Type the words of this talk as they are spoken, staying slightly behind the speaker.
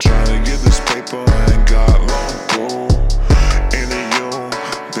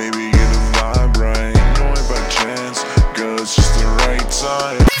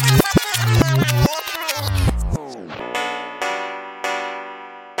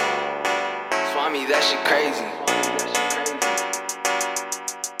swami, that shit crazy.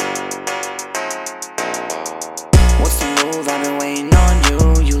 What's the move? I've been waiting on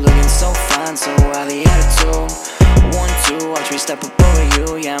you. You looking so fine, so out the attitude. 1, 2, watch me step up over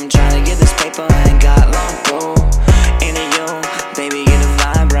you. Yeah, I'm trying to get this paper, I ain't got long though. Into you, baby, get a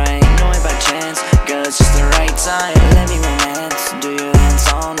vibe right. No way by chance, girl, it's just the right time. Let me romance, do your dance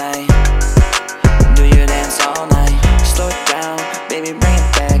all night. Do your dance all night. Slow it down, baby, bring it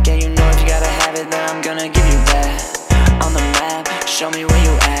back. Yeah, you know if you gotta have it, then I'm gonna give you that. On the map, show me where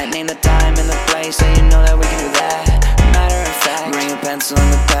you at. Name the time and the place, so you know that we can do that. Matter of fact, bring a pencil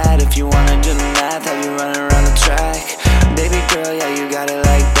and the pad if you wanna do the math. Have you running around the track? Baby girl, yeah, you got it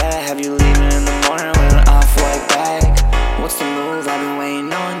like that. Have you leaving in the morning with an off-white bag? What's the move? I've been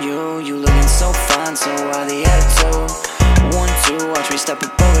waiting on you. You looking so fine, so out the attitude. 1, 2, watch me step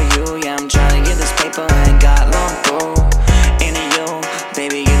up over you. Yeah, I'm trying to get this paper, I ain't got long though. Into you,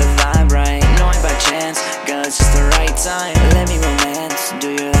 baby, get a vibe right. No way by chance, girl, it's just the right time. Let me romance, do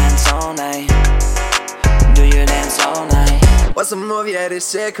your dance all night. Do your dance all night. What's the move? Yeah, this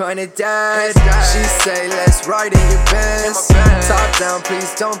shit kinda dead. She say, let's ride in your Benz. Top down,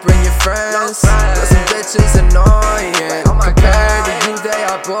 please don't bring your friends. Cause some bitches annoying. Compared to you, they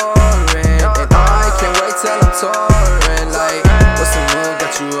are boring. And I can't wait till I'm touring. Like, what's the move?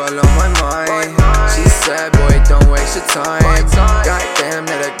 Got you all on my mind. She said, boy, don't waste your time. Goddamn,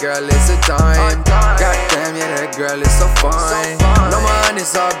 yeah, that girl is a dime. Goddamn, yeah, that girl is so fine. No, my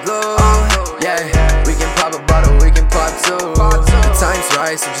honey's all blue. Yeah, we can pop a bottle, we can pop two. The time's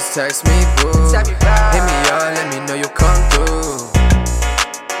right, so just text me, boo. Hit me up, let me know you come through.